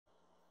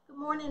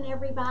Morning,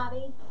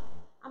 everybody.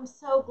 I'm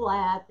so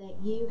glad that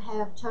you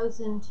have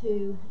chosen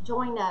to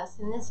join us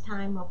in this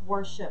time of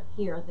worship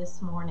here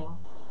this morning.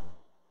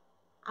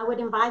 I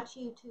would invite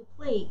you to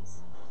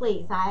please,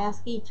 I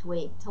ask each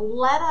week, to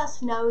let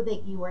us know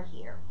that you are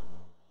here.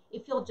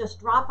 If you'll just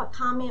drop a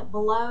comment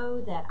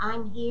below that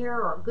I'm here,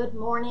 or good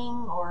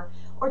morning, or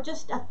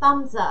just a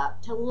thumbs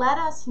up to let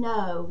us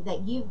know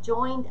that you've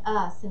joined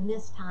us in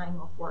this time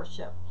of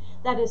worship.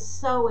 That is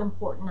so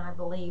important, I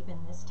believe,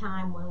 in this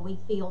time when we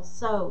feel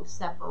so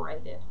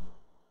separated.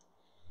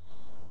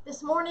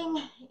 This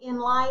morning, in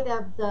light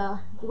of the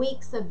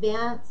week's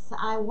events,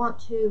 I want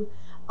to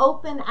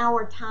open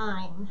our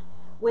time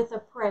with a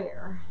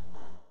prayer.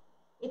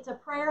 It's a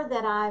prayer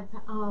that I've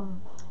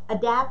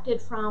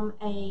adapted from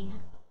a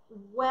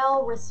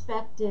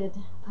well-respected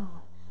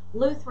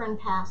Lutheran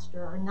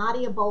pastor,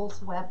 Nadia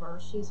Bolz-Weber.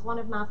 She's one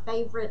of my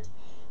favorite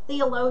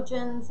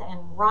theologians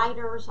and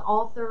writers,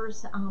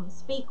 authors,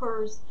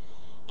 speakers,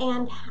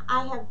 and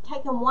I have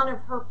taken one of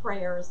her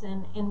prayers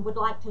and would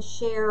like to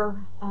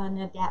share an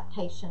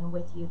adaptation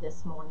with you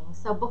this morning.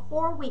 So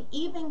before we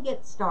even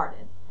get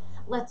started,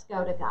 let's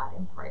go to God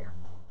in prayer.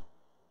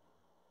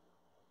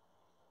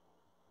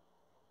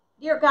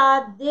 Dear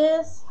God,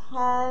 this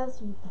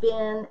has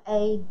been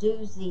a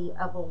doozy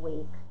of a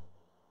week.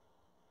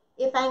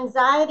 If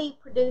anxiety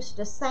produced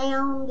a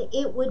sound,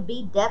 it would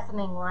be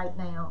deafening right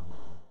now.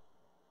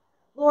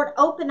 Lord,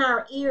 open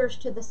our ears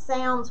to the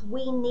sounds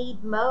we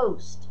need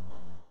most.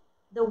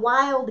 The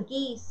wild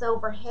geese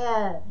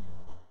overhead,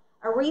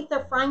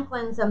 Aretha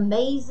Franklin's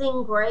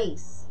Amazing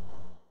Grace,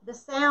 the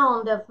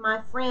sound of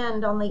my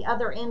friend on the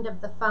other end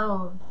of the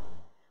phone,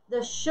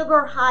 the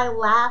sugar-high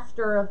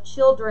laughter of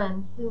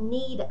children who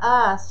need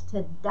us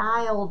to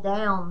dial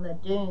down the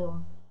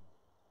doom.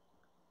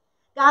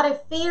 God, if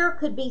fear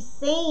could be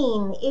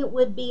seen, it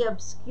would be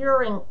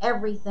obscuring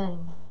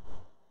everything.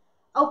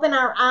 Open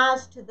our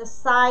eyes to the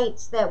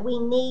sights that we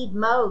need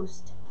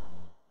most.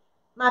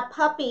 My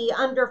puppy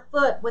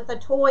underfoot with a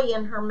toy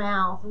in her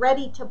mouth,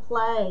 ready to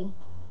play.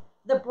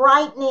 The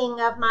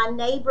brightening of my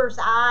neighbor's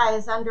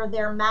eyes under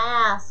their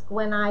mask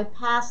when I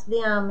pass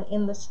them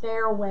in the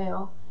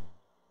stairwell.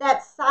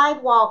 That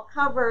sidewalk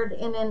covered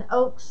in an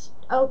oak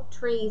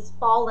tree's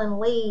fallen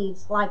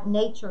leaves like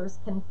nature's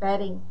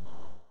confetti.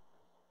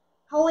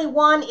 Holy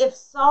One, if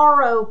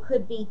sorrow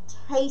could be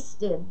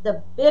tasted,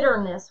 the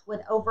bitterness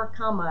would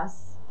overcome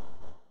us.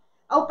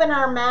 Open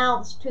our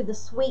mouths to the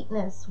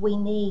sweetness we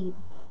need.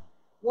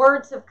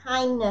 Words of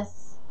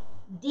kindness,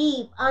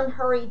 deep,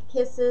 unhurried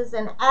kisses,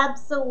 and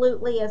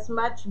absolutely as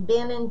much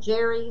Ben and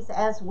Jerry's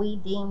as we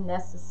deem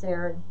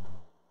necessary.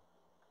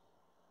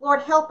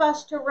 Lord, help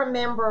us to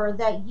remember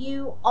that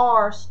you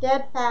are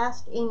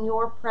steadfast in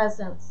your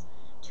presence,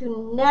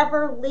 to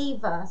never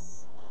leave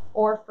us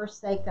or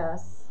forsake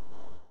us.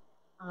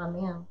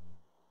 Amen.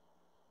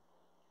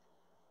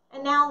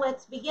 And now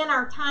let's begin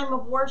our time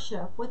of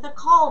worship with a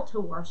call to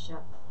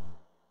worship.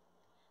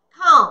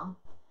 Come,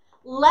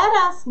 let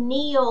us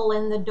kneel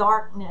in the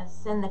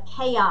darkness and the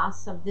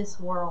chaos of this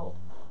world.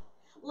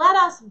 Let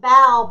us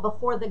bow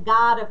before the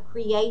God of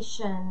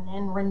creation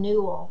and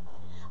renewal.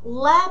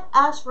 Let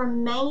us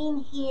remain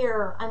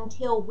here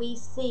until we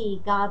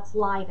see God's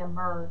light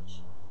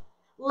emerge.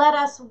 Let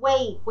us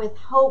wait with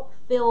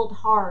hope-filled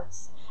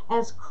hearts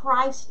as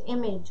Christ's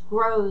image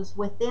grows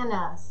within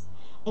us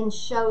and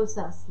shows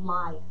us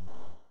life.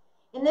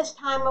 In this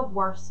time of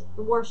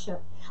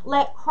worship,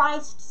 let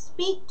Christ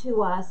speak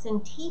to us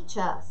and teach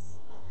us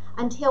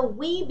until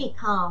we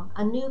become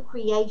a new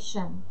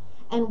creation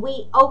and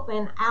we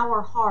open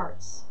our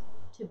hearts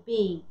to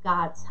be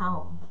God's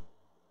home.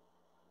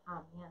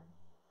 Amen.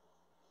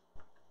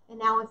 And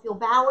now if you'll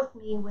bow with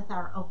me with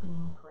our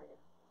opening prayer.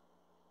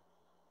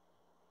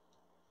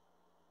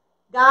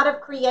 God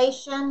of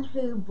creation,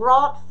 who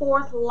brought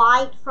forth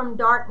light from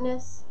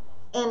darkness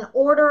and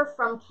order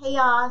from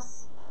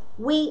chaos,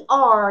 we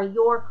are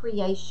your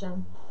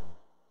creation.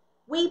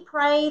 We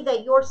pray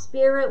that your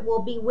Spirit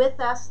will be with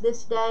us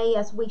this day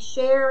as we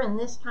share in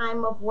this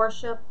time of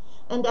worship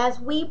and as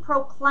we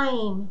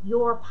proclaim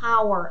your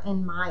power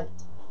and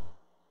might.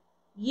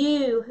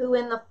 You, who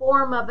in the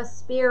form of a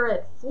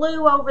spirit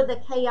flew over the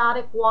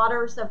chaotic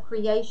waters of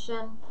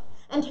creation,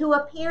 and who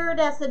appeared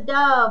as a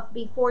dove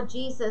before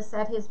Jesus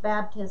at his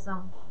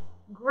baptism,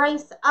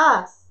 grace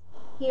us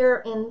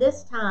here in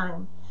this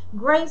time.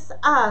 Grace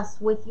us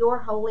with your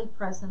holy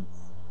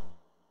presence.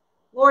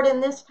 Lord,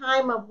 in this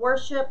time of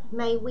worship,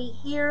 may we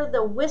hear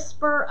the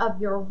whisper of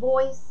your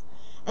voice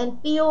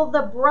and feel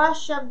the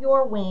brush of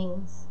your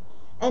wings,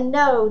 and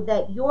know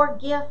that your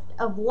gift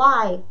of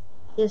life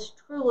is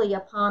truly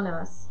upon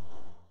us.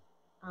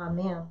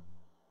 Amen.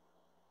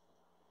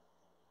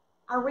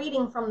 Our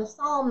reading from the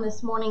Psalm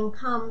this morning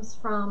comes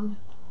from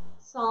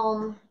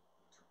Psalm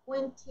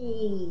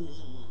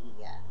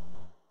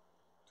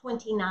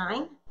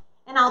 29,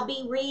 and I'll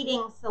be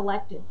reading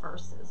selected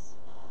verses.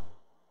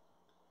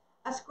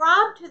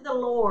 Ascribe to the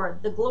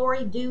Lord the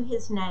glory due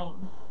his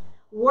name.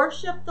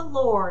 Worship the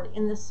Lord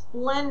in the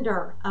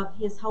splendor of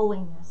his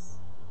holiness.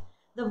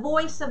 The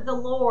voice of the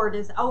Lord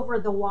is over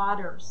the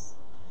waters.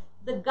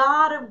 The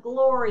God of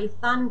glory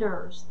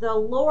thunders. The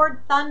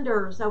Lord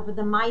thunders over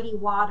the mighty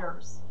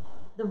waters.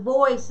 The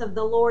voice of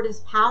the Lord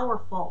is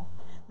powerful.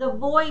 The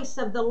voice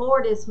of the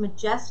Lord is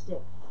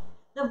majestic.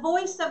 The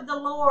voice of the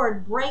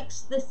Lord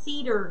breaks the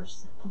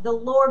cedars. The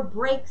Lord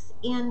breaks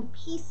in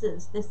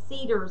pieces the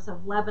cedars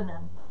of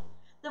Lebanon.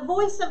 The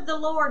voice of the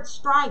Lord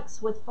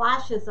strikes with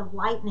flashes of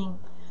lightning.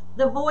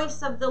 The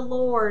voice of the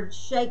Lord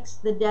shakes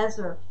the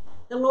desert.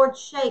 The Lord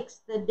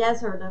shakes the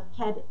desert of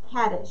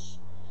Kadesh.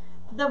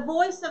 The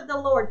voice of the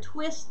Lord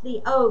twists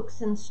the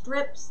oaks and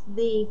strips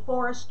the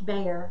forest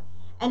bare,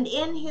 and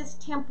in his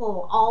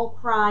temple all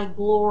cry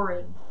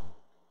glory.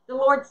 The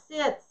Lord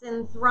sits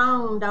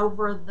enthroned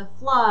over the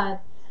flood.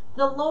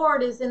 The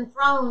Lord is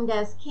enthroned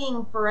as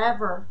king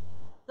forever.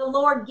 The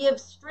Lord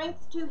gives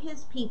strength to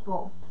his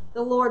people.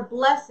 The Lord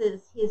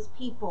blesses his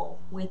people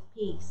with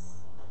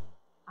peace.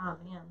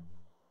 Amen.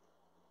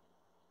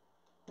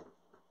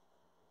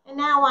 And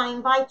now I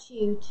invite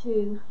you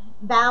to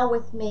bow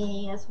with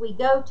me as we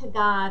go to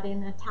God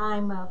in a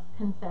time of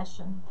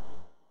confession.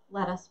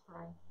 Let us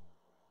pray.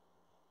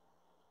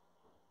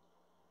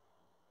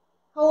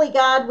 Holy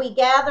God, we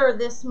gather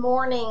this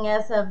morning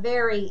as a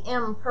very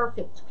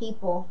imperfect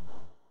people.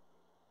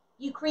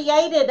 You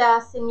created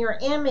us in your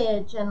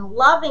image and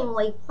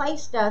lovingly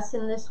placed us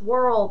in this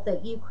world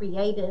that you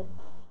created.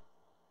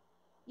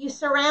 You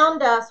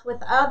surround us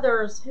with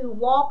others who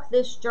walk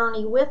this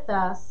journey with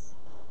us.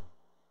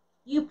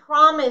 You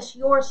promise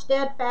your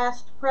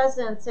steadfast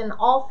presence and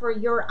offer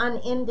your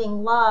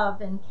unending love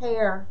and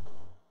care.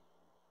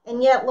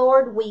 And yet,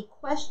 Lord, we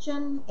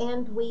question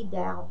and we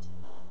doubt.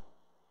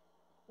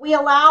 We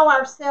allow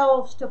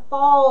ourselves to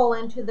fall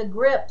into the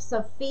grips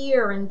of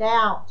fear and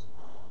doubt.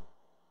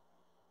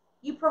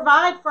 You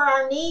provide for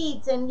our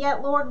needs, and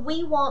yet, Lord,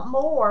 we want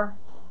more.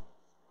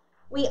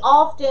 We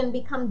often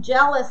become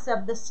jealous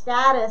of the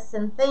status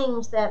and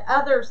things that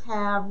others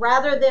have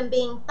rather than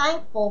being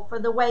thankful for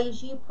the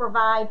ways you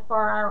provide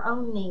for our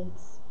own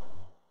needs.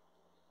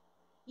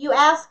 You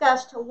ask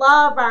us to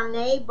love our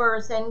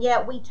neighbors, and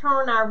yet we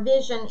turn our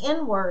vision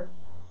inward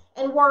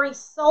and worry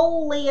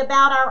solely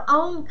about our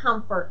own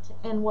comfort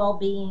and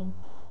well-being.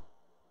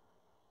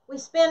 We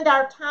spend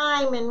our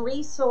time and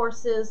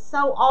resources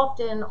so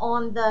often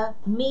on the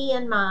me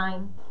and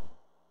mine.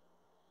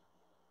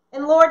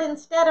 And Lord,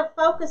 instead of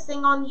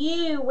focusing on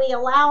you, we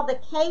allow the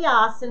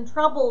chaos and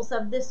troubles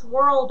of this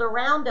world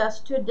around us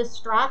to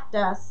distract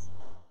us.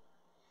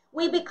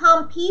 We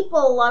become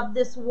people of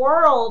this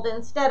world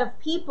instead of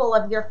people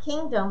of your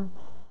kingdom.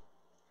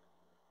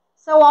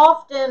 So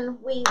often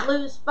we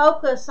lose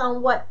focus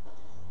on what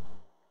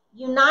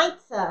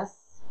unites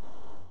us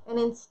and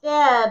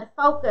instead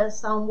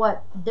focus on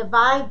what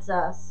divides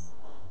us.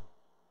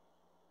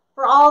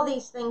 For all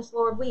these things,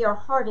 Lord, we are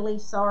heartily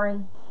sorry.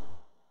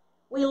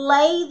 We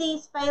lay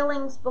these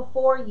failings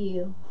before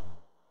you.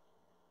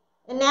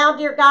 And now,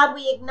 dear God,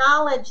 we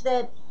acknowledge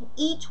that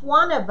each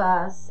one of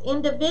us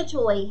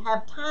individually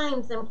have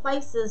times and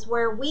places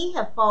where we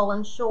have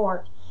fallen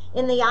short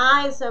in the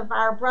eyes of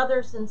our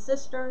brothers and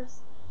sisters,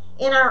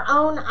 in our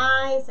own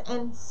eyes,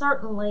 and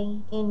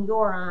certainly in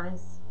your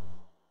eyes.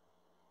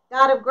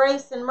 God of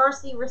grace and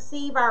mercy,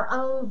 receive our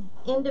own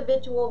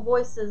individual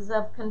voices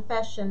of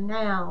confession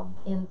now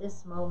in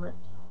this moment.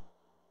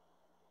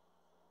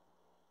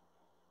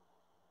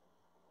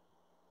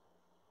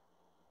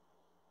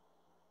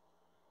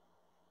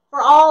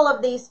 For all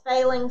of these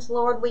failings,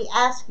 Lord, we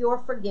ask your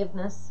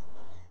forgiveness.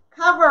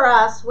 Cover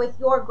us with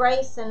your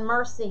grace and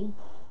mercy.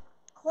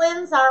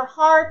 Cleanse our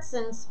hearts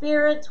and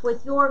spirits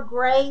with your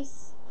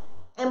grace,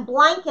 and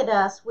blanket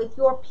us with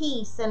your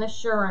peace and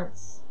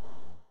assurance.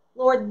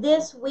 Lord,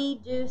 this we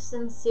do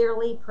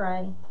sincerely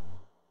pray.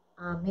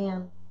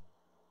 Amen.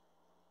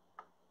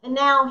 And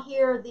now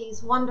hear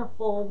these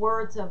wonderful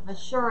words of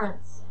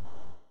assurance.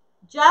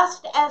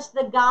 Just as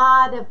the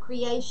God of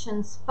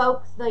creation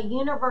spoke the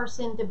universe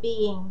into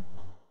being,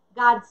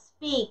 God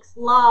speaks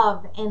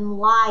love and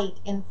light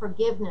and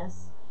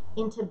forgiveness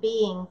into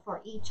being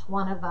for each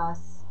one of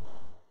us.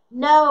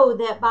 Know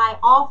that by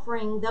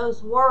offering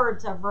those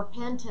words of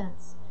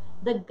repentance,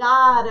 the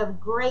God of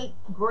great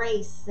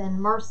grace and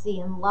mercy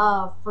and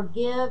love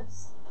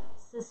forgives,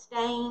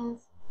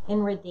 sustains,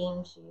 and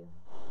redeems you.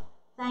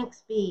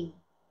 Thanks be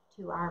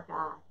to our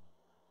God.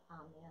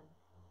 Amen.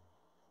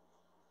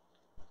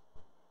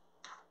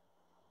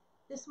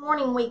 This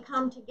morning we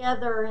come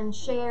together and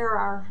share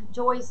our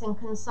joys and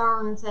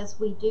concerns as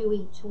we do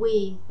each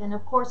week. And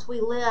of course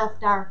we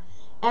lift our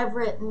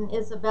Everett and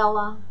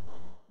Isabella,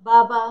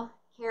 Bubba,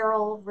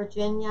 Carol,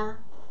 Virginia.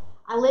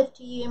 I lift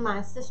to you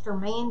my sister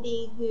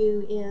Mandy,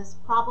 who is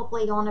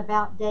probably on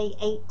about day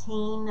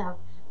 18 of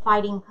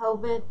fighting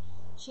COVID.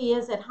 She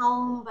is at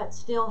home but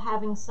still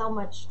having so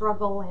much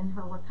struggle in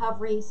her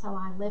recovery, so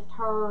I lift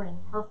her and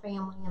her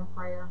family in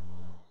prayer.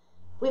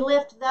 We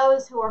lift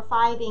those who are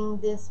fighting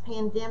this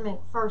pandemic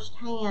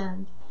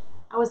firsthand.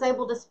 I was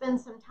able to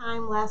spend some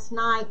time last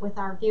night with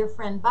our dear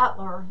friend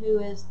Butler, who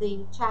is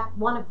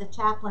one of the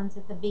chaplains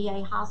at the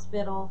VA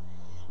hospital,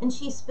 and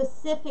she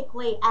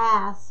specifically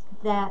asked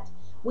that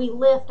We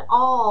lift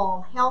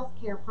all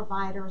healthcare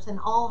providers and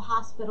all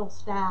hospital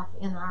staff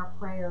in our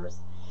prayers.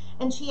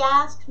 And she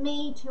asked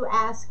me to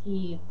ask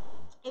you,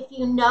 if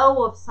you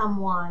know of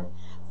someone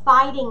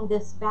fighting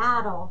this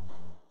battle,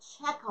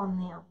 check on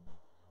them.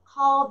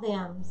 Call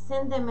them,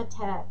 send them a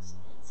text,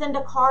 send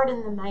a card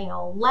in the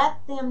mail.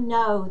 Let them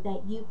know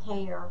that you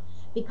care,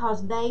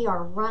 because they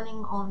are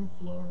running on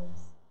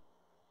fumes.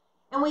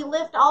 And we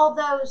lift all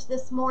those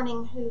this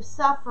morning who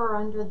suffer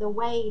under the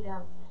weight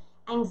of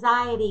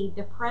anxiety,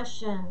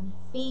 depression,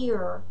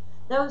 fear,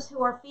 those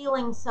who are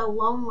feeling so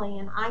lonely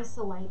and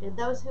isolated,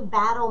 those who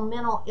battle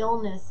mental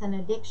illness and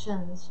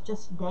addictions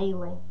just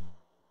daily.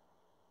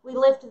 We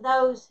lift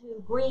those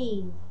who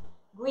grieve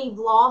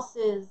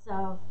losses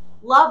of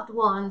loved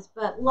ones,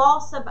 but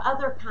loss of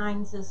other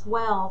kinds as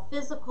well,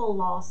 physical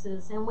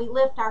losses. And we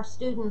lift our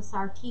students,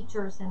 our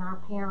teachers, and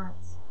our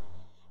parents.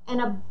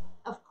 And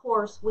of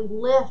course, we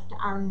lift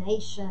our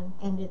nation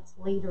and its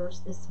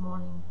leaders this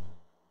morning.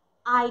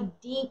 I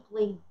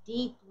deeply,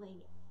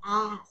 deeply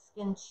ask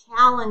and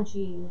challenge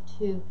you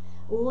to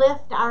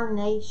lift our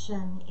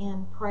nation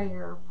in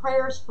prayer.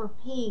 Prayers for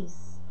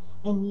peace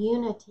and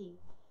unity,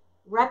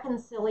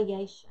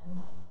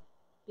 reconciliation,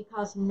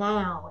 because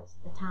now is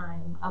the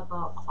time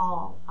above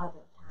all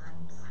other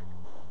times.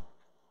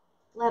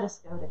 Let us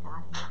go to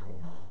God in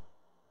prayer.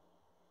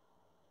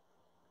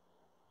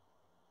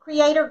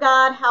 Creator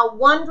God, how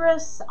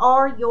wondrous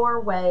are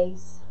your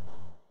ways.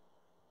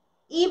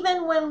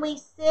 Even when we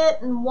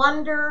sit and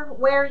wonder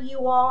where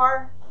you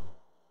are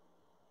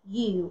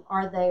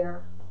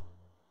there.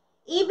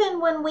 Even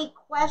when we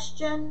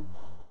question,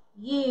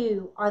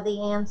 you are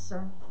the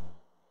answer.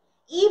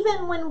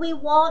 Even when we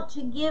want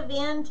to give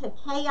in to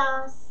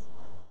chaos,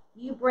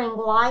 you bring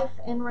life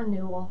and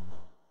renewal.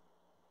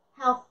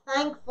 How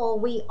thankful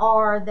we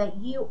are that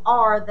you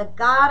are the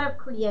God of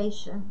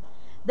creation,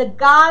 the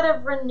God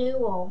of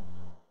renewal,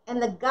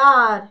 and the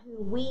God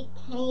who we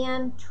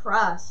can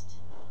trust.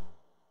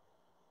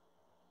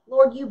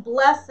 Lord, you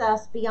bless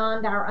us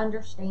beyond our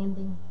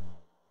understanding.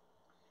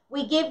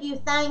 We give you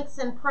thanks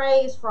and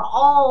praise for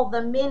all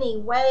the many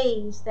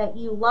ways that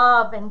you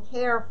love and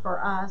care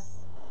for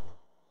us.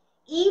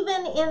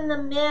 Even in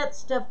the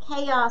midst of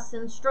chaos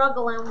and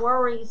struggle and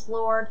worries,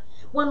 Lord,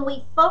 when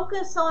we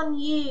focus on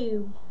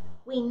you,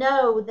 we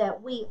know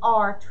that we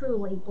are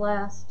truly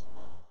blessed.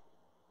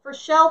 For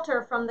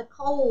shelter from the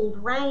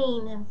cold,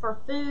 rain, and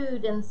for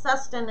food and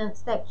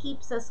sustenance that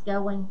keeps us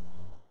going.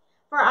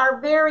 For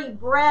our very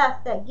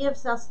breath that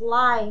gives us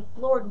life,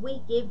 Lord,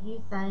 we give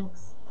you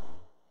thanks.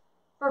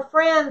 For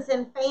friends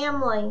and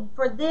family,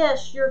 for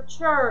this, your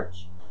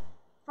church,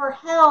 for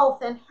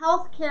health and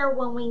health care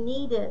when we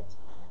need it,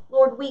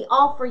 Lord, we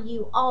offer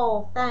you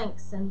all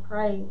thanks and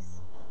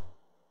praise.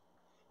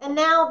 And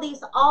now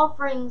these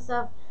offerings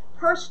of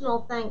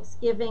personal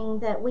thanksgiving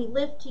that we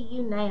lift to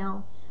you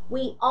now,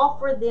 we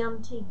offer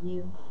them to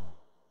you.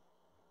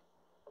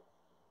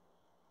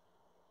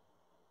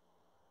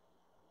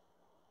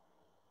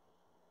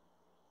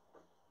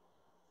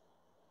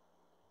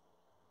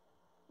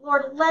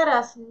 Lord, let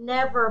us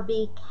never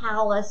be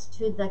callous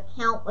to the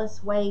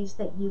countless ways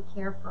that you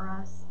care for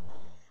us.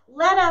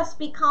 Let us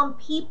become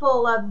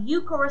people of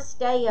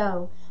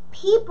Eucharisteo,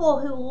 people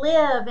who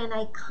live in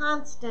a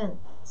constant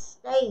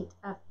state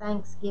of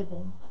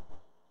thanksgiving.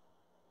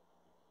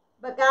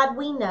 But God,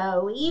 we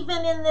know,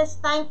 even in this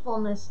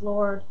thankfulness,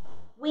 Lord,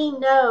 we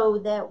know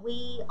that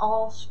we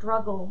all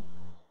struggle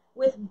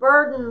with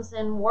burdens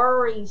and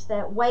worries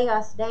that weigh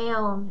us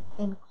down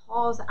and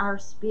cause our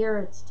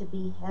spirits to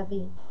be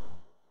heavy.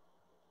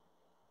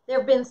 There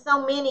have been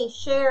so many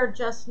shared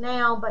just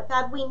now, but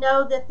God, we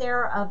know that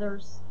there are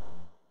others.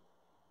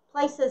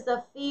 Places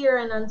of fear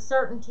and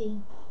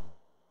uncertainty.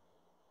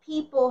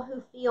 People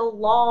who feel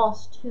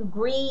lost, who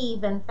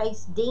grieve and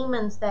face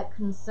demons that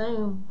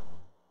consume.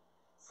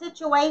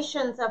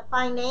 Situations of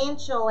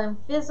financial and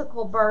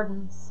physical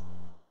burdens.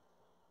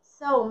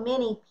 So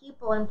many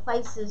people and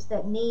places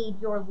that need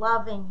your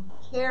loving,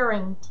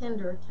 caring,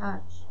 tender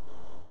touch.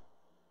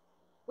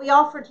 We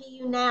offer to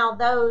you now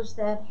those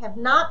that have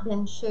not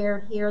been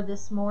shared here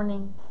this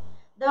morning,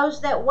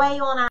 those that weigh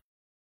on our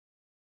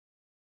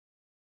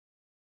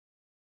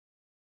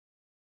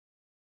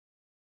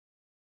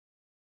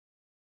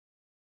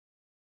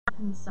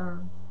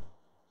concern.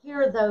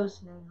 Hear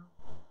those now.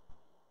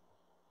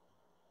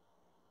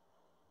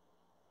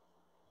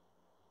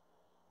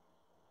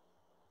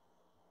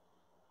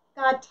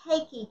 God,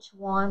 take each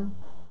one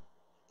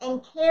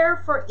and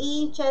care for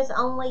each as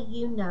only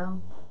you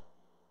know.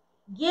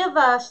 Give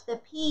us the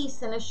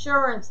peace and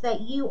assurance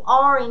that you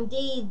are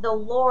indeed the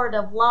Lord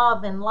of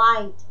love and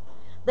light,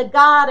 the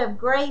God of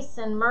grace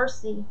and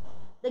mercy,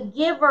 the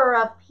giver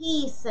of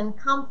peace and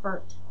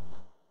comfort.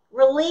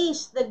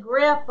 Release the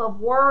grip of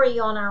worry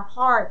on our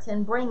hearts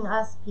and bring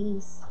us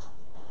peace.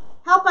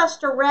 Help us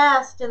to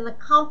rest in the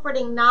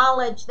comforting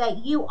knowledge that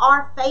you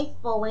are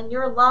faithful in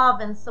your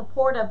love and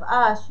support of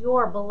us,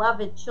 your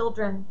beloved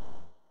children.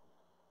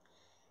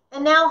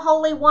 And now,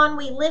 Holy One,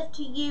 we lift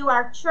to you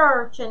our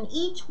church and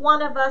each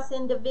one of us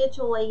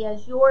individually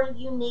as your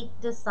unique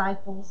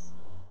disciples.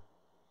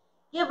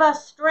 Give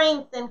us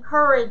strength and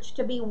courage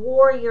to be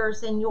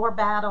warriors in your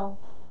battle.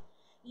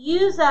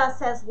 Use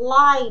us as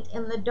light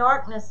in the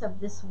darkness of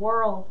this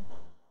world.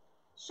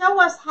 Show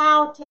us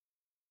how to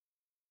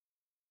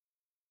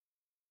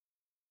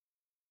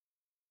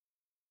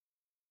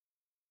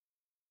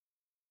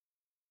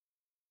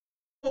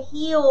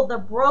heal the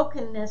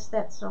brokenness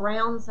that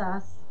surrounds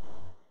us.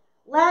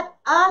 Let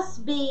us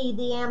be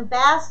the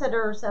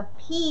ambassadors of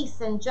peace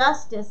and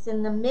justice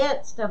in the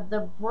midst of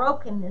the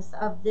brokenness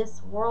of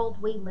this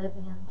world we live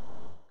in.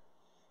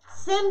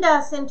 Send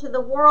us into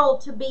the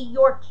world to be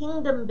your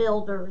kingdom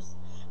builders,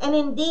 and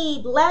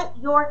indeed let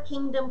your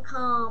kingdom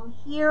come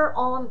here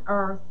on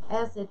earth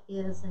as it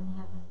is in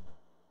heaven.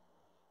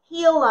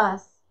 Heal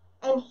us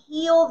and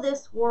heal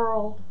this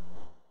world.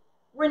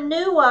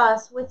 Renew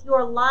us with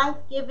your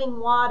life-giving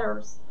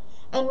waters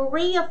and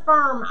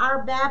reaffirm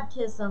our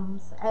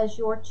baptisms as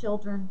your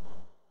children.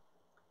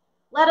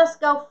 Let us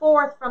go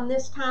forth from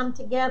this time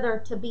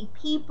together to be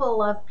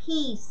people of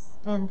peace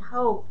and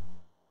hope.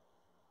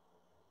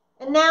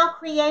 And now,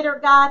 Creator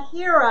God,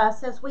 hear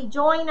us as we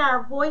join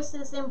our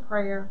voices in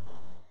prayer,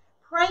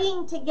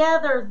 praying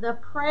together the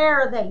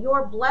prayer that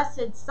your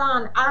blessed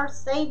Son, our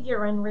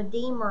Savior and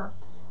Redeemer,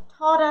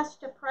 taught us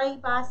to pray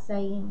by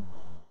saying,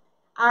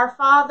 Our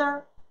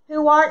Father,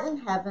 who art in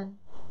heaven,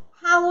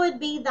 hallowed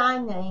be thy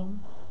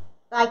name.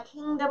 Thy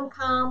kingdom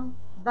come,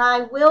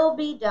 thy will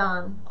be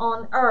done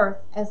on earth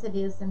as it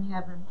is in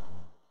heaven.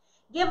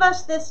 Give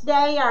us this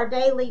day our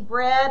daily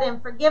bread,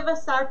 and forgive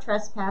us our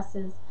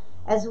trespasses,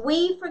 as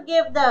we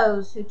forgive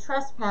those who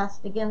trespass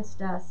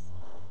against us.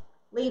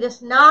 Lead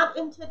us not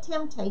into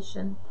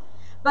temptation,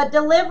 but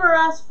deliver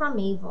us from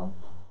evil.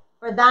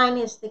 For thine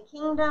is the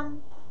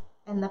kingdom,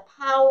 and the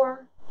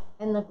power,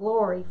 and the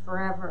glory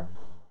forever.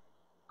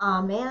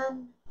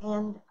 Amen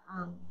and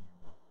amen.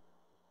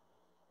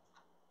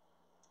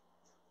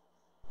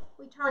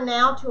 We turn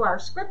now to our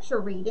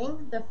scripture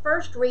reading. The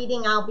first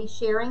reading I'll be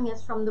sharing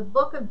is from the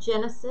book of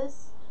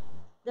Genesis,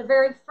 the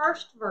very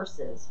first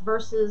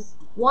verses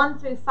 1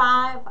 through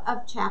 5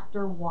 of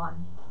chapter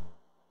 1.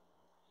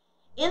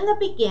 In the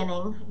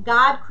beginning,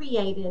 God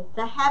created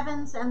the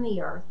heavens and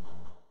the earth.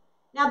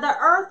 Now the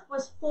earth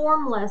was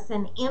formless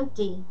and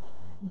empty.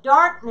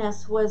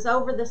 Darkness was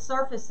over the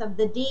surface of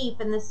the deep,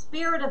 and the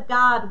Spirit of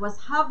God was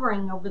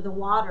hovering over the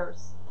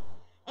waters.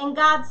 And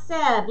God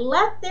said,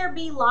 Let there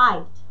be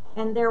light.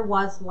 And there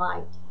was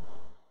light.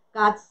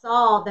 God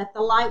saw that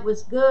the light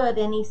was good,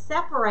 and he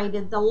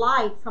separated the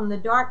light from the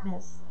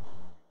darkness.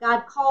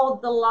 God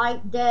called the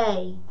light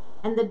day,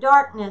 and the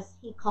darkness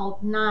he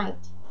called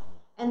night.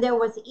 And there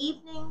was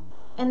evening,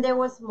 and there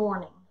was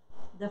morning,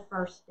 the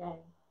first day.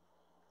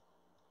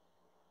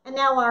 And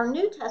now our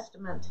New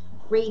Testament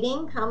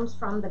reading comes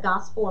from the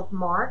Gospel of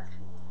Mark.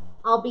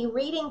 I'll be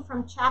reading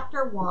from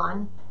chapter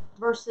 1,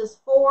 verses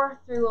 4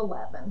 through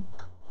 11.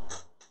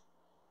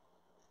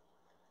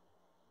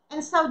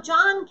 And so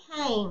John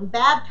came,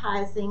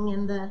 baptizing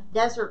in the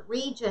desert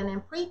region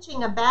and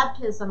preaching a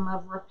baptism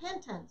of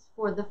repentance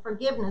for the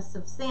forgiveness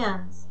of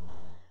sins.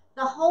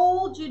 The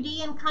whole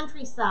Judean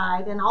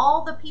countryside and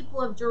all the people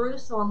of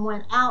Jerusalem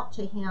went out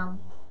to him.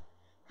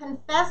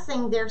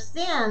 Confessing their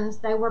sins,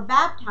 they were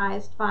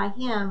baptized by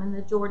him in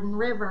the Jordan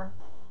River.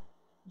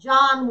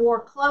 John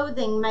wore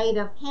clothing made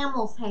of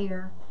camel's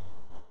hair,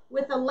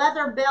 with a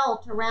leather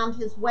belt around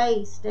his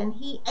waist, and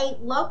he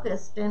ate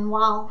locust and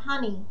wild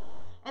honey.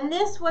 And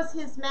this was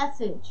his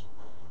message: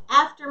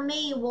 After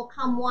me will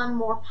come one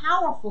more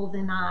powerful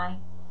than I,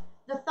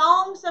 the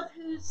thongs of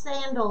whose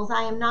sandals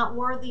I am not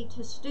worthy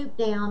to stoop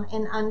down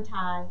and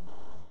untie.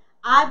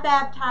 I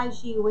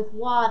baptize you with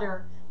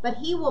water, but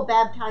he will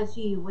baptize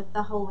you with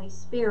the Holy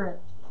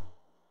Spirit.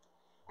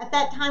 At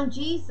that time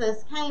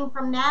Jesus came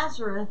from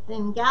Nazareth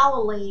in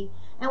Galilee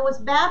and was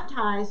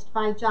baptized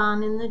by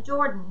John in the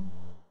Jordan.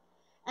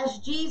 As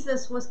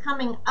Jesus was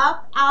coming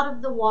up out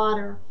of the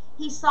water,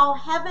 he saw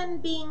heaven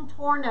being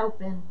torn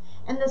open,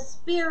 and the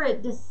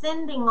Spirit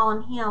descending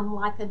on him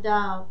like a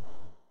dove.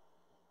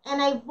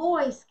 And a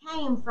voice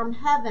came from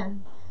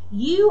heaven,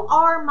 You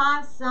are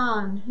my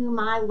Son, whom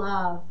I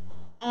love,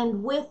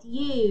 and with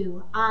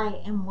you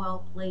I am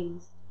well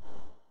pleased.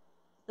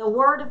 The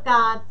word of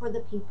God for the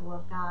people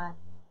of God.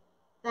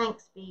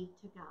 Thanks be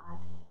to God.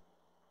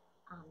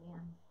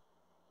 Amen.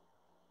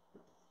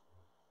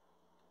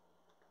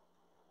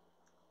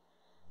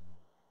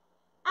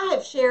 I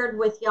have shared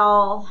with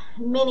y'all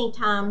many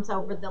times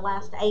over the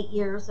last 8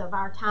 years of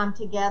our time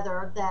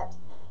together that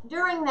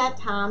during that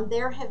time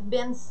there have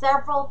been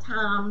several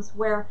times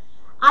where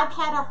I've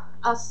had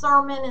a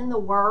sermon in the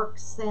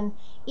works, and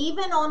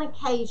even on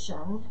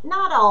occasion,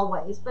 not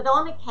always, but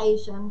on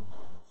occasion,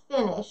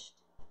 finished,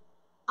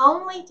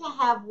 only to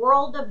have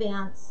world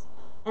events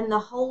and the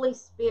Holy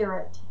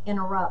Spirit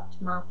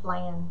interrupt my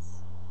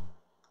plans.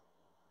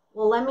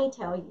 Well, let me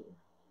tell you,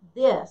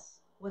 this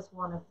was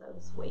one of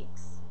those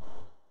weeks.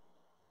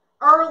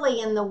 Early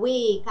in the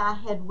week, I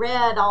had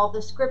read all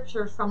the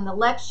scriptures from the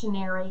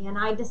lectionary, and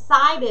I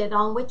decided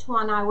on which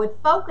one I would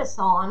focus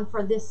on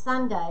for this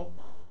Sunday.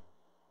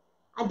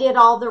 I did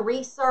all the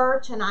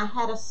research, and I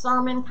had a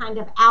sermon kind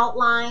of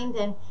outlined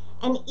and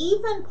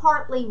even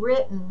partly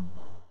written.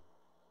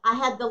 I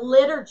had the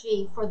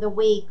liturgy for the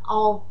week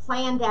all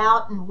planned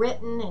out and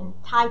written and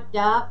typed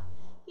up,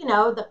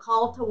 the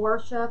call to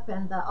worship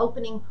and the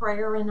opening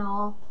prayer and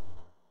all.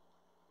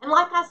 And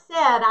like I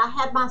said, I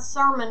had my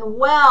sermon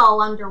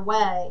well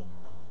underway.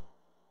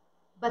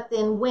 But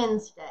then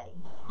Wednesday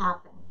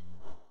happened.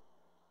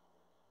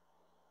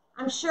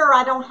 I'm sure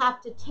I don't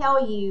have to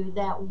tell you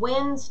that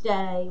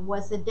Wednesday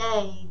was a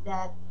day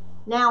that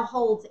now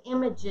holds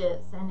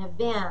images and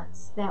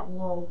events that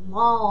will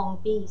long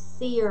be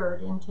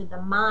seared into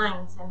the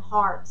minds and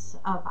hearts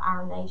of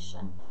our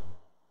nation.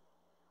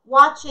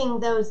 Watching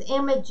those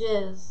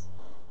images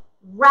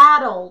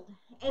rattled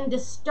and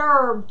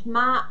disturbed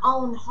my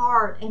own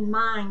heart and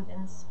mind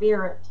and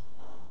spirit.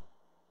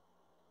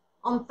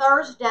 On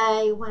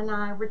Thursday, when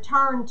I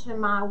returned to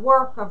my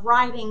work of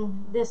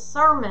writing this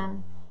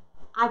sermon,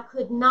 I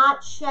could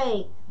not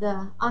shake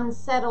the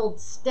unsettled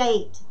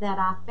state that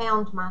I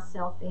found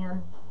myself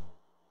in.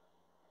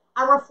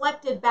 I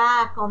reflected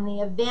back on the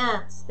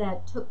events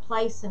that took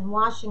place in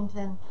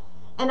Washington,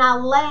 and I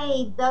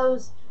laid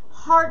those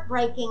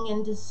heartbreaking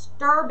and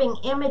disturbing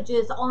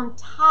images on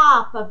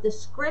top of the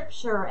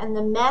scripture and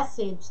the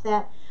message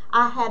that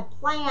I had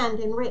planned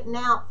and written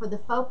out for the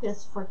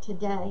focus for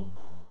today.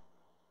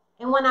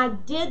 And when I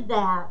did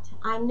that,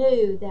 I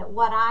knew that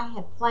what I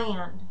had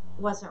planned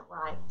wasn't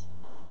right.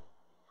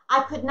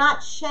 I could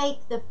not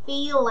shake the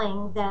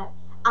feeling that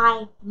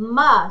I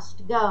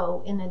must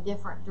go in a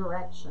different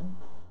direction.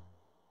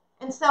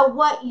 And so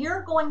what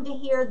you're going to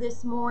hear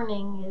this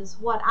morning is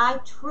what I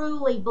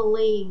truly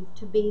believe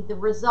to be the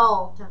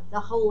result of the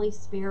Holy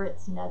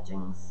Spirit's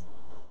nudgings.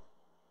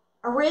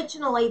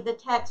 Originally, the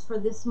text for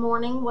this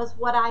morning was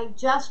what I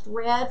just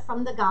read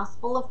from the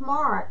Gospel of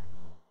Mark.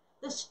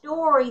 The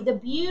story, the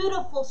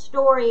beautiful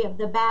story of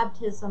the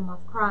baptism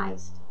of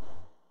Christ.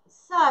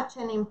 Such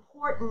an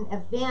important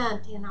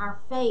event in our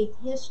faith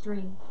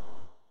history.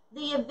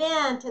 The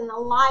event in the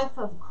life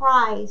of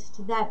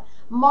Christ that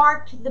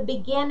marked the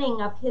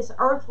beginning of his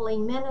earthly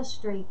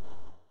ministry.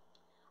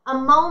 A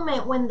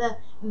moment when the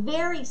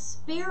very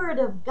Spirit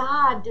of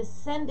God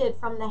descended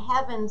from the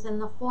heavens in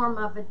the form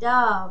of a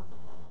dove.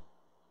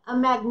 A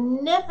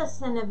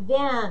magnificent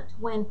event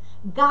when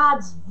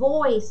God's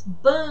voice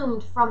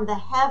boomed from the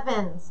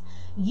heavens.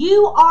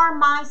 You are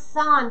my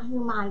Son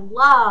whom I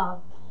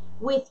love.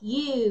 With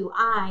you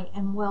I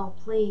am well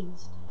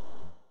pleased.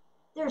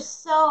 There's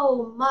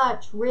so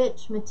much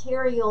rich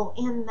material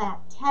in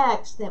that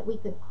text that we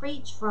could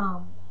preach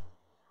from.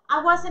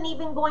 I wasn't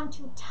even going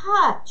to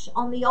touch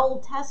on the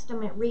Old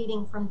Testament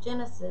reading from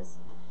Genesis,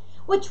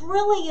 which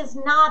really is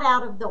not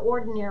out of the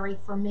ordinary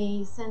for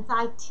me since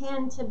I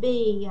tend to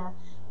be a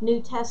New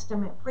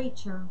Testament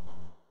preacher.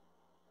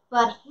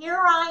 But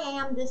here I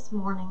am this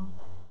morning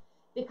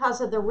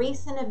because of the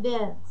recent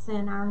events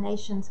in our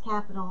nation's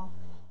capital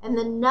and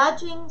the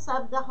nudgings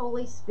of the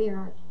Holy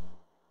Spirit,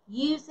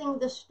 using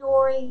the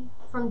story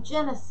from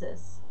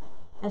Genesis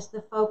as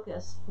the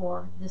focus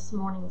for this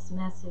morning's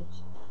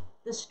message.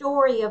 The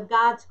story of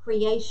God's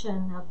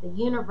creation of the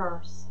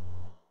universe.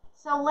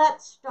 So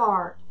let's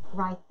start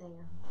right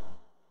there.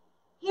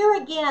 Here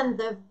again,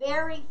 the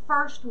very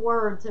first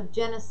words of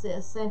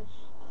Genesis,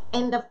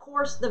 and of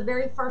course the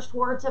very first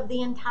words of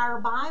the entire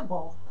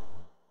Bible.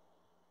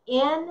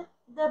 In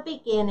the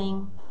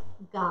beginning,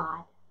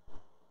 God.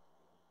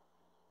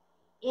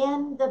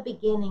 In the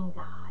beginning,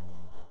 God.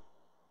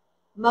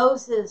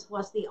 Moses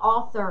was the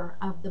author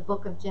of the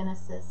book of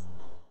Genesis.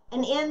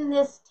 And in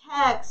this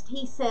text,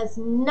 he says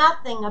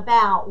nothing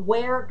about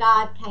where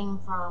God came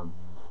from.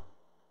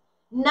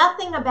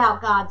 Nothing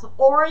about God's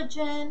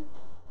origin,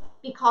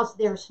 because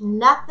there's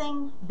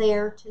nothing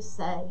there to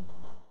say.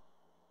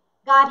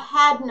 God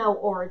had no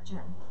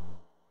origin.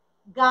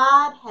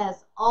 God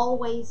has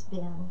always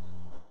been.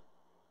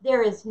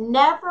 There has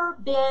never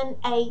been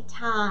a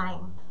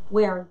time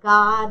where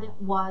God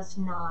was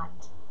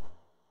not.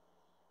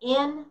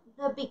 In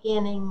the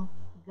beginning,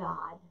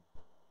 God.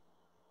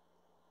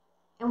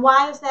 And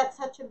why is that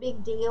such a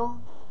big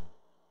deal?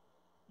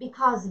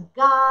 Because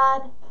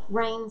God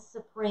reigns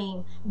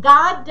supreme.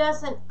 God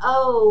doesn't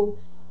owe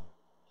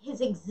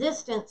his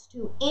existence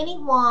to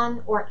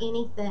anyone or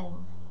anything,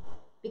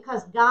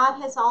 because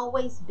God has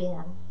always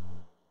been.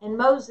 And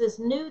Moses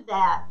knew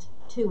that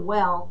too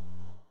well.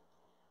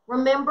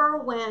 Remember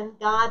when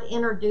God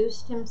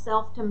introduced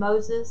himself to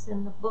Moses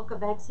in the book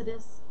of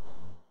Exodus?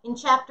 In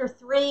chapter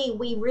 3,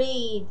 we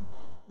read,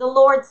 the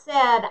Lord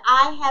said,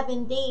 I have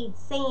indeed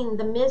seen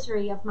the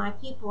misery of my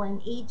people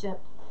in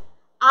Egypt.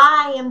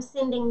 I am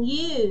sending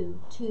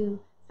you to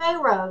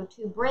Pharaoh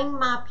to bring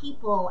my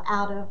people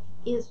out of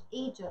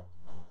Egypt.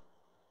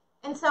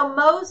 And so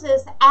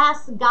Moses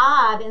asked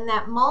God in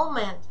that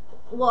moment,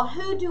 well,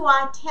 who do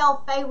I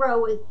tell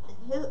Pharaoh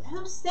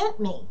who sent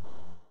me?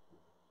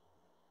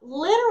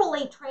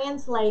 Literally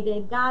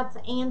translated, God's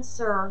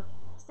answer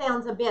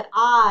sounds a bit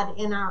odd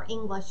in our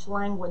English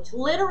language.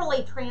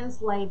 Literally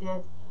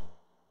translated,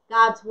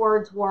 God's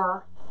words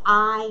were,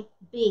 I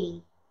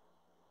be.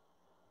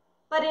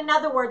 But in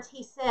other words,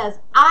 he says,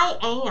 I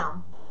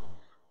am.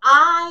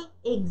 I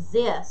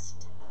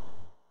exist.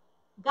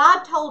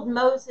 God told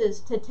Moses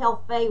to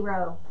tell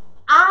Pharaoh,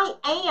 I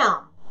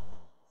am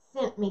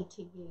sent me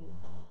to you.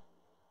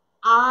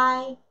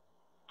 I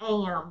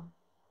am.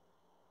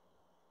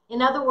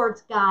 In other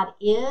words, God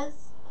is.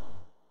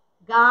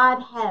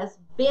 God has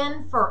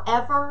been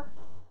forever.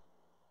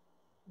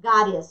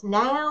 God is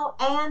now,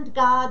 and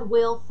God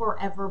will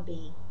forever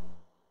be.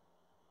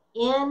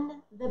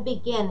 In the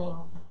beginning,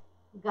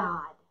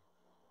 God.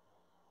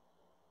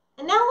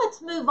 And now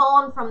let's move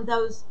on from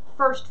those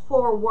first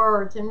 4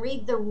 words and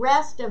read the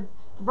rest of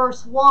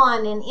verse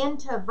 1 and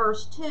into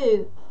verse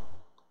 2.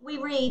 We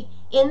read,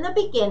 in the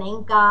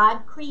beginning,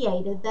 God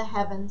created the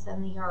heavens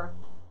and the earth.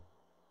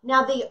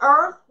 Now the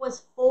earth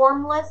was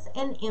formless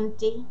and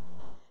empty.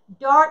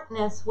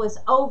 Darkness was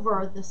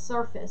over the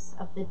surface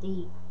of the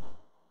deep.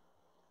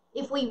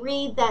 If we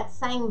read that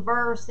same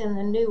verse in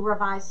the New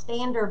Revised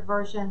Standard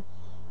Version,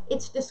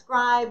 it's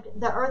described,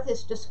 the earth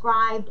is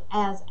described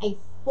as a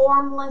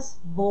formless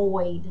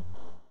void.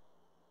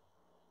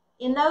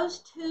 In those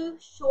 2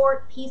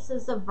 short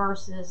pieces of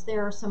verses,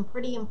 there are some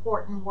pretty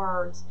important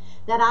words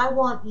that I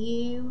want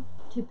you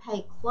to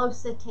pay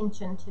close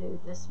attention to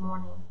this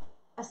morning,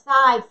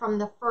 aside from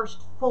the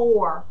first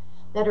 4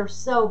 that are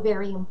so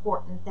very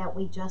important that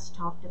we just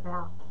talked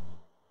about.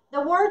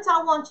 The words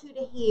I want you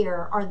to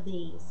hear are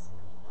these.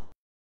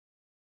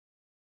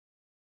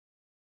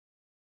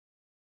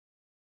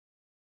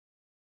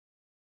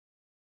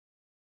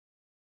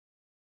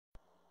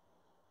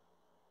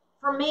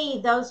 For me,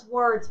 those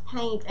words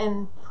paint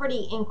a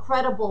pretty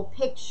incredible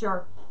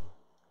picture.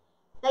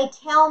 They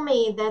tell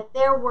me that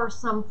there were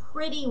some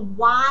pretty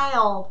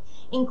wild,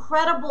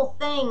 incredible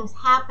things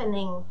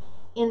happening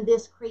in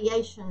this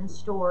creation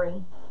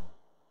story.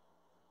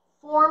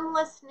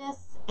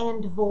 Formlessness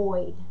and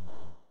void,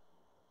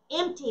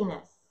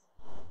 emptiness,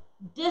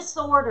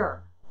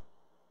 disorder,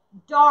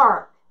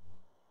 dark,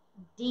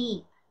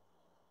 deep,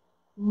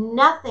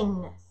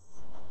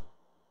 nothingness,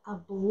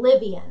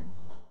 oblivion.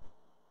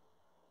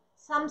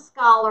 Some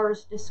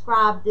scholars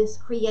describe this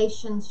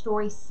creation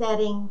story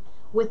setting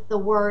with the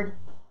word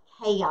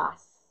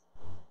chaos.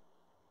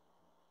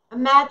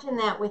 Imagine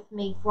that with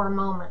me for a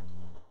moment.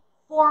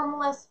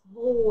 Formless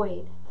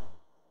void,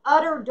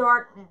 utter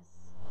darkness,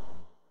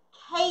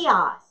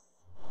 chaos,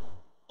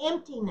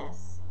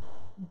 emptiness,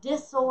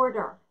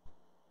 disorder.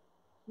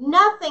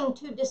 Nothing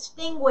to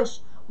distinguish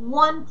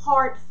one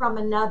part from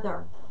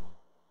another.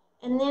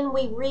 And then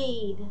we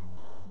read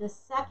the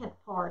second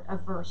part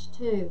of verse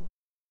 2.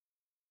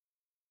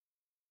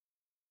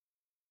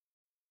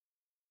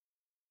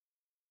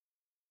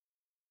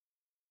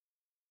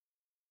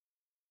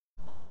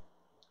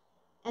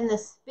 And the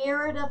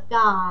Spirit of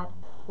God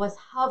was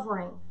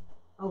hovering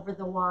over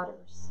the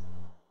waters.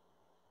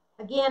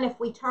 Again, if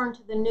we turn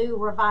to the New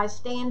Revised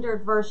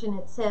Standard Version,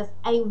 it says,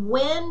 a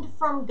wind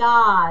from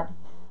God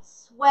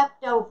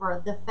swept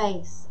over the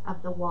face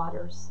of the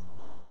waters.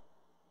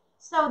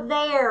 So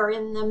there,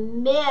 in the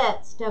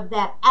midst of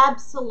that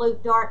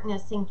absolute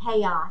darkness and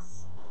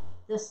chaos,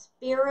 the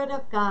Spirit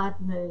of God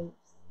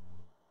moves.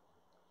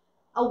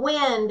 A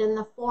wind in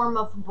the form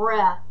of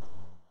breath,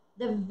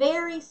 the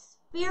very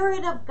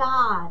Spirit of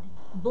God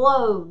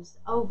blows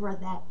over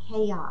that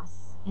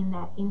chaos and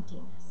that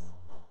emptiness,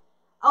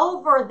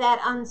 over that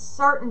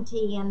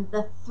uncertainty and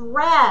the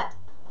threat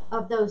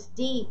of those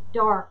deep,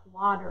 dark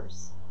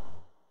waters.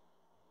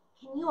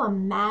 Can you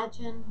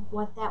imagine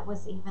what that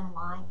was even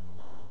like?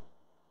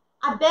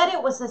 I bet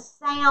it was a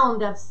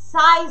sound of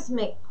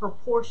seismic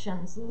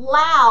proportions,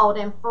 loud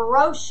and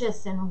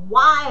ferocious and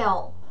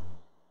wild.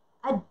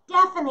 A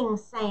deafening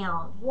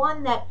sound,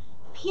 one that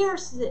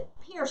pierced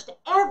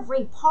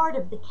every part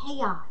of the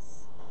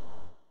chaos.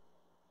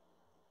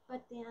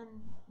 But then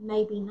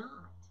maybe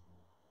not.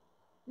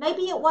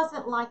 Maybe it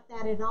wasn't like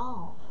that at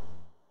all.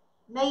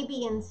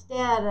 Maybe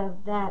instead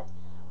of that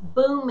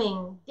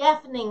booming,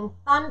 deafening,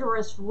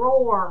 thunderous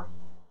roar,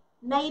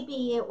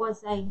 maybe it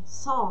was a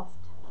soft,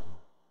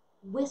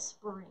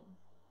 whispering,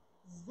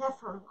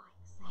 zephyr-like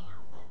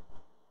sound.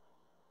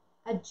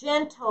 A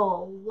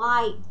gentle,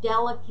 light,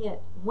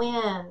 delicate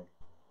wind,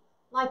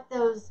 like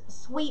those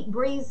sweet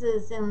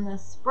breezes in the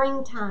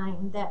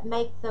springtime that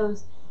make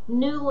those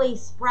newly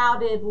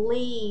sprouted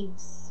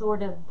leaves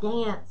sort of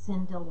dance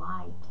in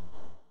delight.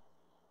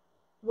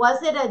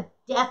 Was it a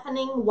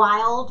deafening,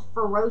 wild,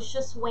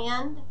 ferocious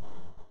wind?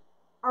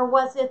 Or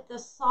was it the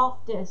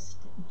softest,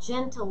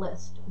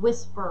 gentlest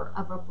whisper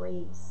of a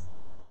breeze?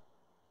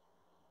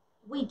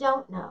 We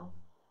don't know,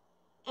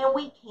 and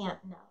we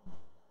can't know.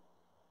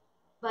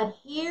 But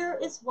here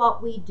is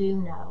what we do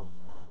know.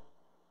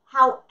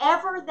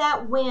 However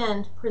that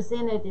wind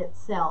presented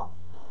itself,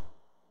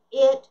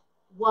 it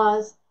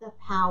was the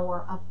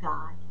power of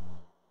God.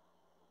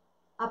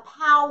 A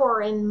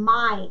power and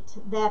might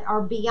that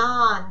are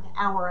beyond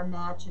our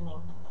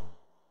imagining,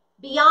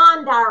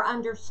 beyond our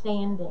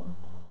understanding,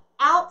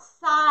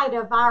 outside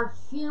of our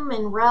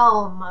human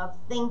realm of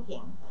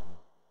thinking.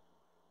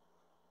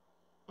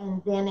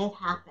 And then it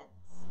happens.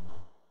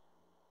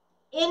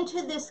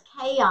 Into this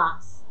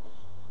chaos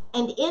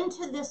and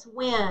into this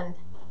wind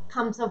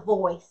comes a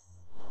voice,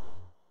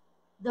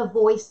 the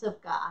voice of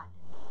God.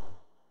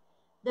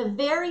 The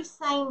very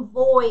same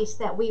voice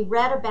that we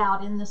read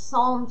about in the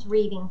Psalms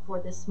reading for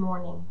this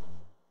morning.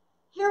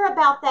 Hear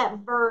about that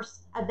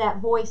verse, that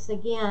voice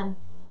again.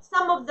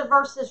 Some of the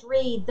verses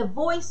read, the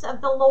voice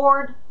of the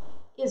Lord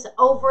is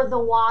over the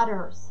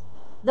waters.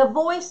 The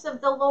voice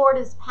of the Lord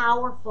is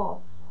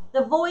powerful.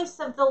 The voice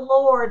of the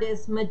Lord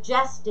is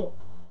majestic.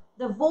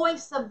 The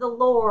voice of the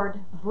Lord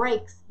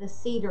breaks the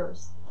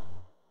cedars.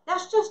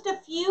 That's just a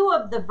few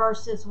of the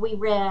verses we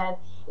read.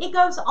 It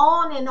goes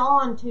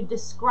on to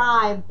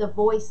describe the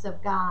voice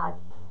of God,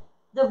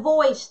 the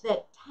voice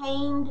that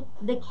tamed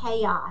the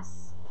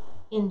chaos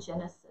in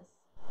Genesis,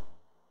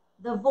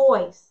 the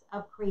voice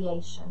of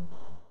creation.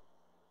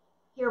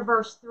 Hear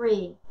verse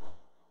 3.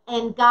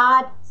 And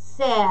God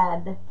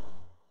said,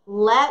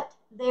 let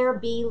there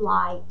be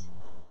light,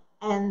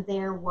 and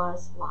there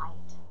was light.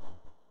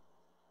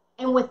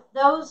 And with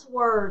those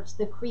words,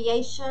 the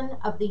creation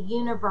of the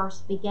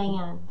universe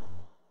began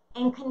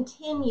and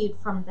continued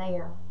from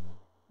there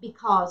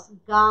because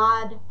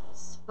God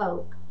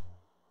spoke.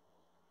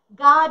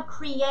 God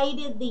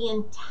created the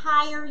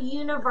entire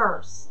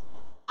universe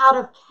out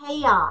of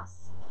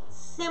chaos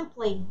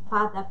simply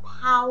by the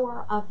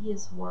power of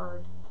His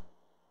word.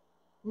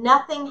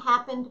 Nothing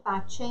happened by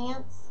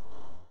chance,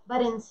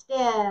 but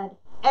instead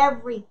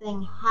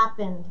everything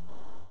happened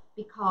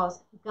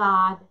because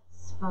God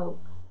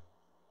spoke.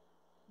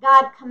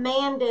 God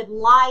commanded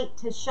light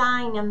to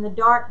shine in the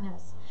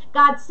darkness.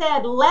 God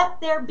said,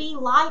 let there be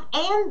light,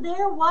 and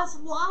there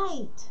was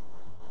light.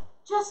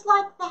 Just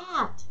like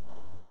that.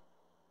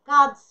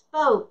 God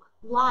spoke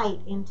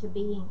light into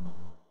being.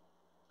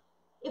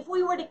 If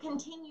we were to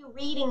continue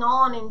reading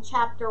on in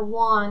chapter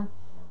 1,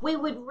 we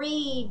would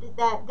read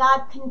that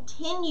God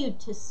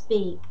continued to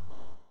speak,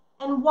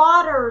 and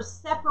waters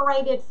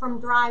separated from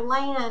dry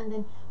land,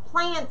 and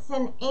plants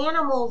and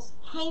animals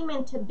came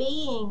into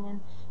being,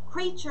 and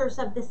creatures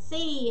of the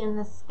sea and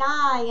the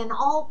sky and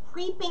all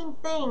creeping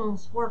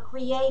things were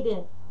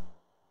created.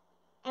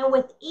 And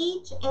with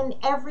each and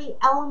every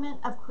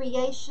element of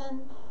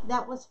creation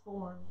that was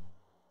formed,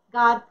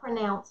 God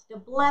pronounced a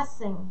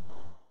blessing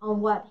on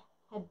what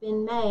had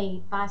been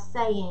made by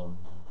saying,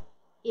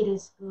 it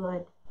is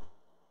good.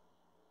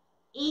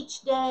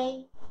 Each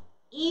day,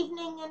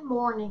 evening and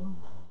morning,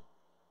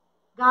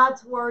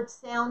 God's word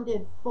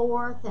sounded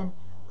forth and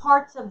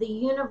parts of the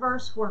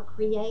universe were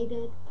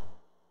created.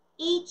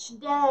 Each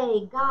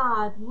day,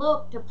 God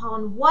looked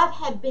upon what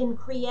had been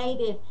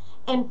created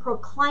and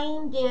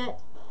proclaimed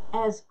it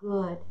as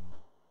good.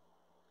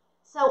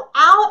 So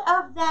out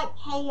of that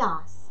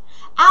chaos,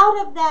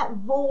 out of that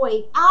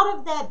void, out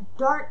of that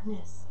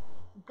darkness,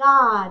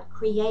 God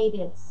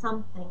created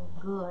something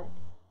good.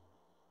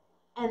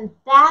 And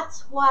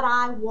that's what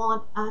I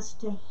want us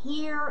to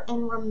hear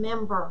and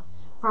remember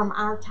from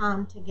our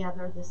time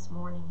together this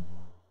morning.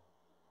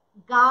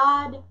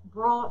 God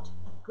brought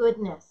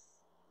goodness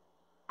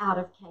out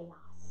of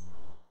chaos.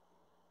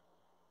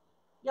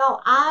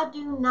 Y'all, I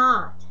do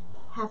not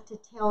have to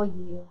tell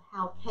you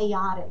how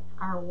chaotic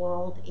our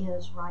world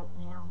is right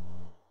now.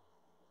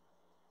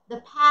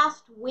 The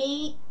past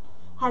week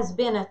has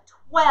been a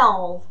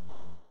 12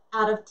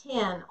 out of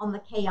 10 on the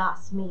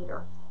chaos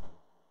meter.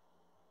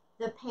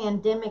 The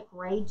pandemic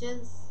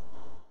rages.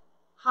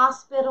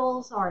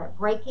 Hospitals are at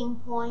breaking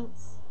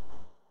points.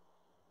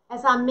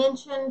 As I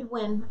mentioned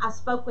when I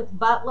spoke with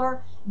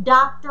Butler,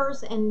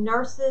 doctors and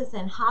nurses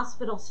and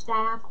hospital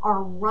staff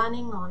are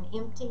running on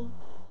empty.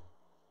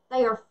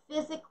 They are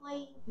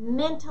physically,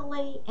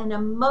 mentally, and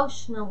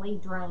emotionally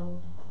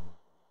drained.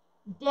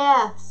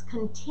 Deaths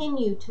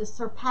continue to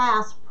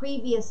surpass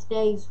previous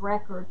days'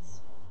 records.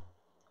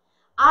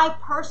 I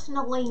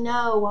personally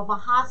know of a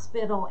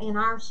hospital in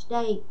our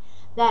state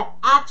that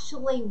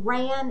actually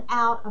ran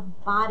out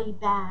of body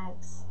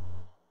bags.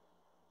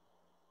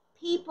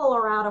 People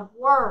are out of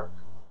work.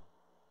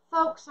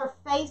 Folks are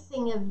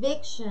facing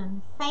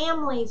eviction.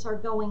 Families are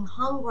going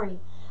hungry.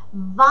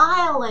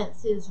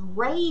 Violence is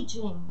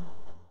raging.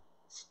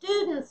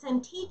 Students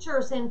and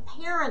teachers and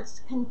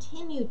parents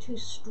continue to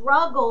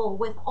struggle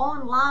with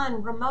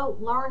online remote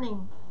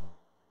learning.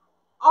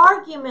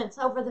 Arguments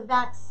over the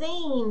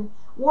vaccine,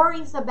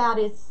 worries about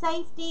its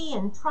safety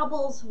and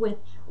troubles with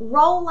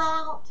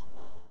rollout,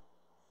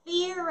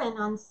 fear and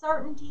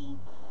uncertainty,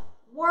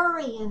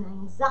 worry and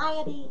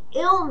anxiety,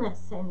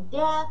 illness and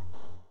death,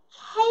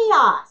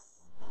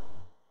 chaos.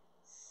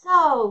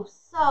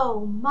 So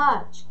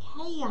much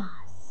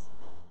chaos.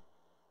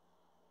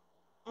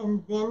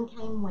 And then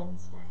came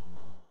Wednesday.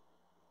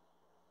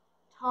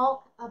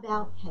 Talk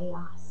about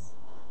chaos.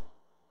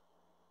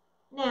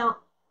 Now,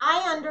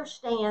 I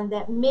understand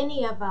that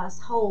many of us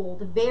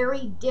hold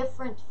very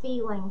different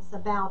feelings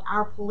about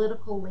our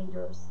political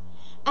leaders.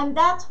 And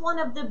that's one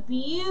of the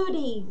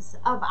beauties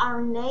of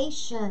our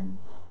nation,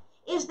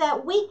 is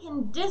that we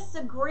can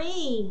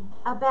disagree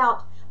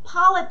about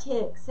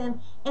politics and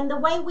the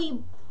way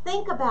we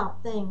think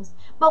about things,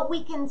 but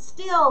we can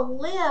still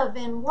live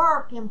and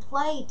work and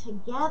play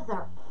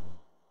together.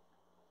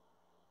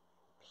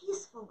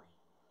 peacefully.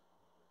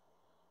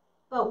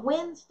 But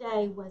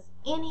Wednesday was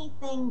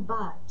anything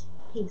but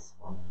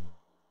peaceful.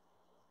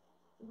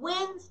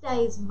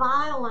 Wednesday's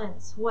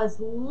violence was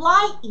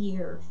light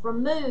years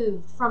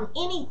removed from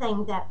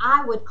anything that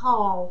I would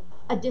call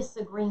a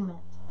disagreement.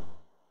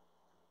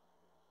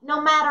 No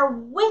matter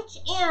which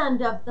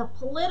end of the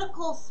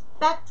political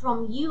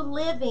spectrum you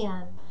live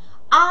in,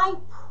 I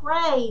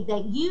pray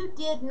that you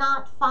did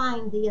not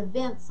find the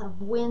events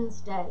of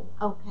Wednesday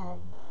okay.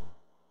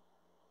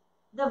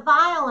 The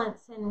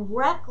violence and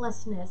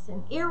recklessness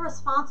and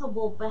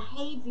irresponsible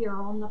behavior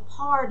on the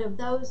part of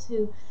those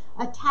who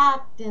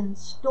attacked and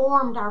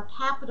stormed our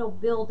Capitol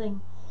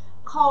building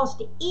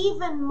caused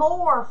even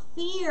more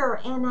fear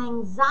and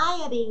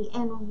anxiety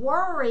and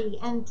worry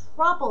and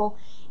trouble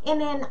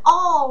in an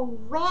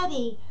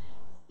already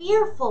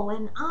fearful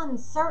and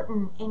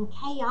uncertain and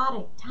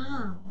chaotic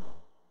time.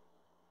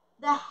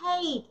 The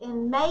hate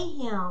and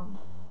mayhem,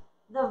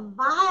 the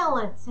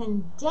violence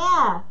and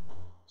death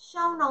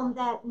shown on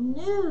that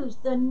news,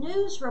 the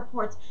news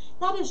reports,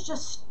 that is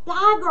just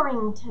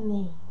staggering to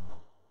me.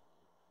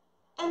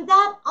 And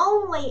that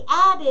only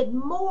added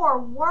more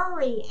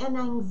worry and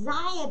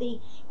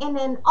anxiety in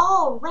an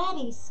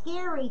already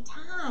scary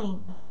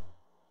time.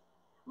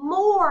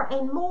 More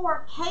and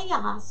more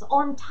chaos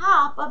on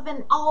top of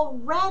an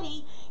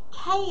already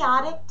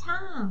chaotic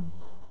time.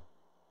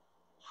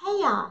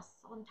 Chaos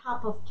on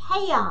top of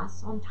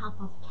chaos on top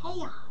of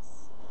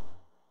chaos.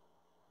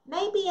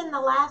 Maybe in the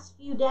last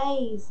few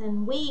days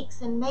and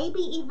weeks and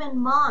maybe even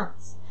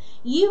months,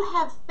 you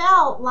have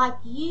felt like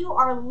you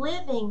are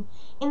living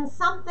in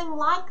something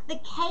like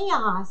the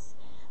chaos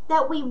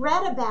that we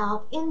read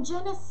about in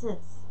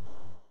Genesis.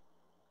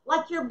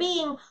 Like you're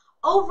being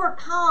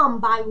overcome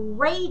by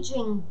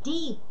raging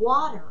deep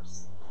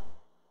waters,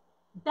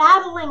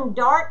 battling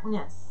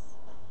darkness,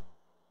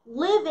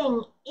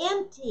 living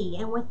empty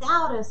and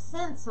without a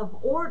sense of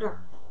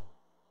order,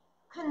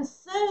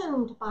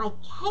 consumed by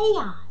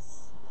chaos.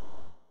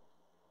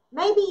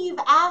 Maybe you've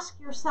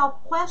asked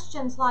yourself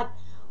questions like,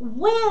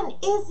 when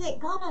is it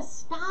gonna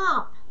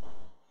stop?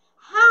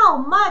 How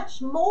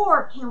much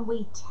more can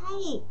we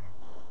take?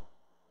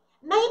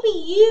 Maybe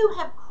you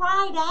have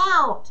cried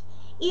out,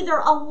 either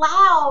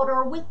aloud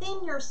or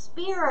within your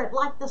spirit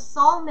like the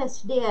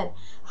psalmist did,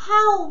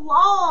 how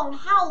long,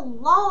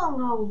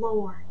 oh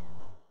Lord?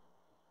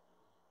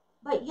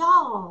 But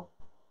y'all,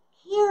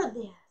 hear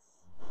this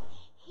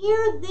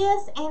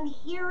and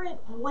hear it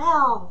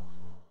well.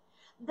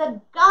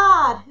 The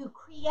God who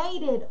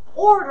created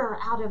order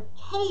out of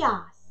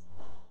chaos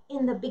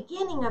in the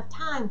beginning of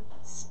time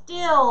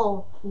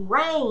still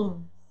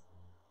reigns.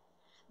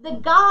 The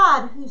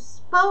God who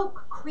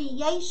spoke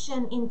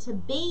creation into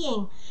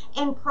being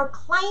and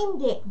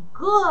proclaimed it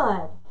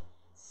good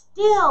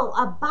still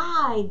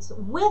abides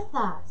with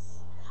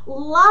us,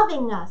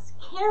 loving us,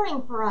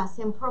 caring for us,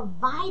 and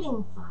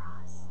providing for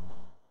us.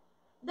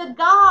 The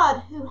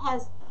God who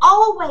has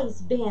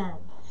always been,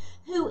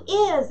 who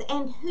is,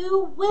 and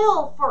who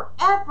will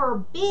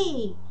forever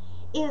be,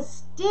 is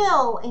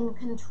still in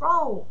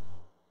control.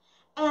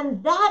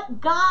 And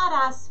that God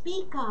I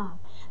speak of,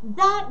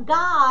 that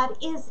God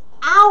is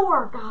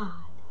our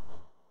God.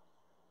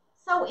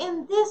 So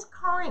in this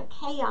current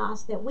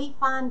chaos that we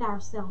find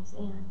ourselves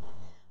in,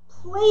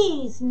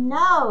 please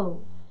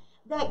know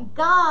that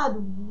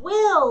God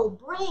will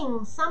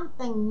bring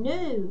something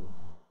new,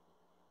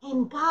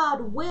 and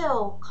God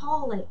will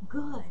call it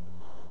good.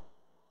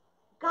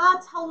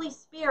 God's Holy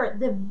Spirit,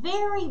 the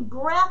very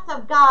breath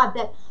of God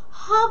that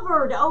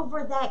hovered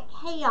over that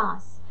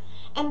chaos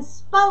and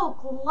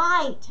spoke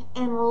light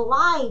and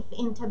life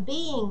into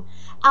being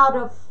out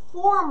of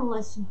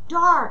formless,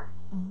 dark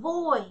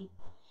void,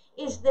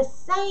 is the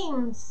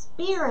same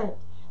Spirit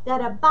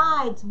that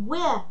abides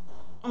with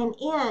and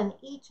in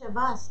each of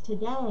us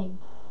today.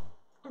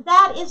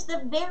 That is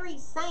the very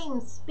same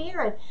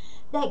Spirit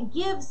that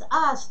gives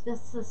us the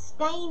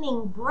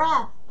sustaining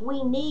breath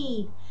we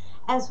need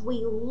as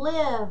we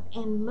live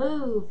and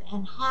move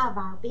and have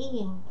our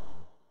being.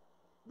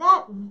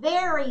 That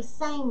very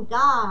same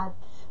God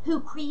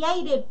who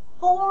created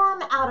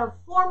form out of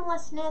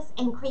formlessness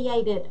and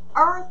created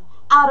earth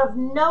out of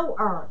no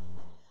earth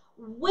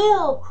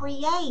will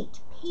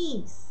create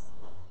peace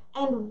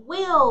and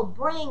will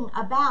bring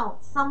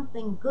about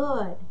something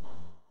good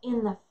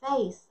in the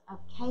face of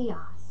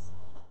chaos.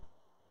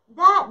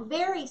 That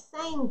very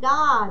same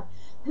God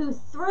who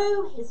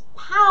through his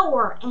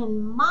power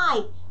and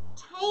might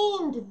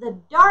tamed the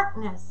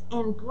darkness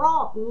and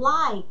brought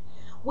light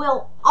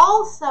will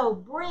also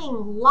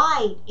bring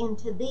light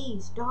into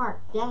these dark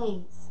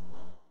days.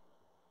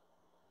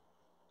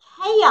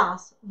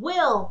 Chaos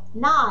will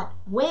not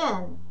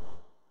win.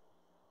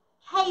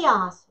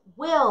 Chaos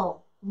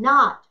will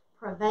not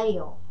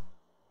prevail.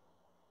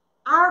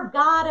 Our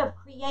God of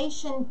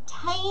creation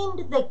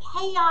tamed the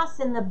chaos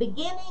in the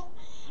beginning,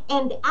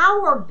 and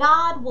our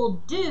God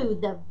will do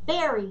the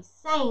very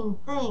same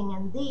thing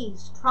in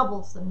these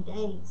troublesome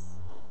days.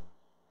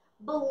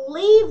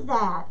 Believe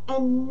that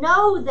and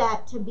know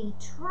that to be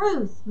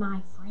truth,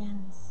 my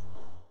friends.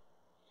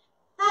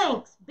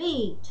 Thanks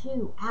be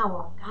to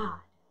our God.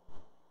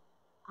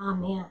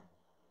 Amen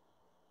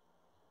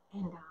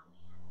and amen.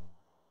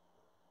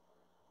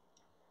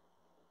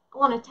 I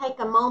want to take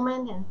a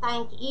moment and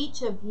thank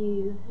each of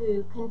you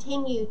who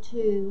continue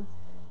to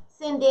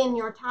send in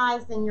your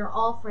tithes and your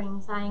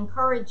offerings. I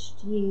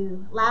encouraged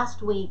you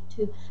last week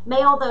to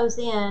mail those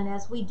in,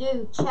 as we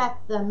do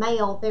check the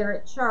mail there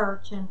at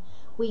church, and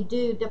we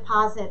do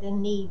deposit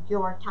and need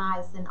your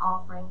tithes and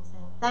offerings.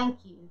 And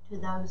thank you to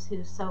those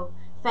who so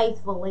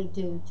faithfully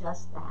do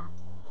just that.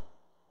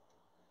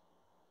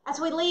 As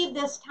we leave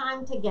this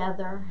time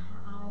together,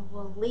 I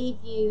will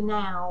leave you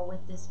now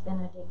with this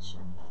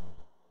benediction.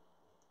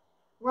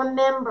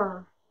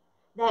 Remember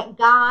that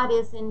God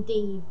is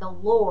indeed the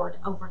Lord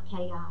over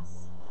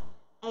chaos,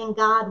 and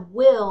God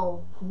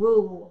will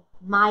rule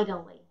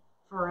mightily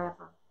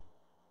forever.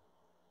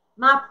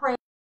 My prayer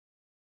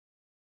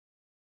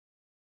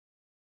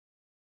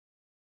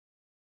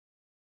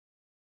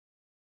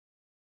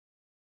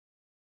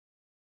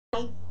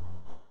is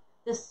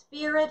the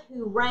Spirit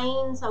who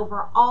reigns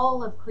over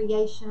all of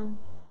creation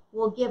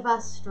will give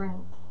us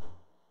strength,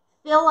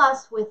 fill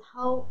us with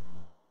hope,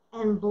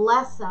 and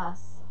bless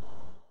us,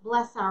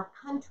 bless our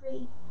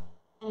country,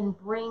 and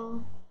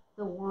bring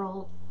the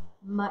world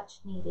much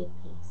needed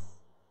peace.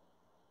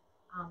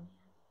 Amen.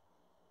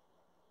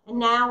 And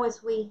now,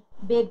 as we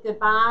bid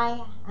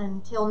goodbye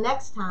until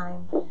next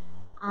time,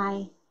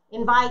 I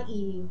invite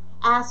you,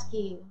 ask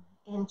you,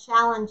 and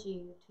challenge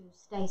you to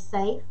stay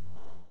safe,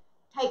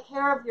 take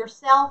care of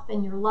yourself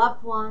and your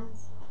loved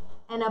ones,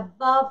 and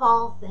above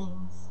all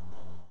things,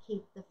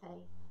 keep the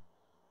faith.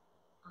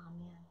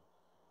 Amen.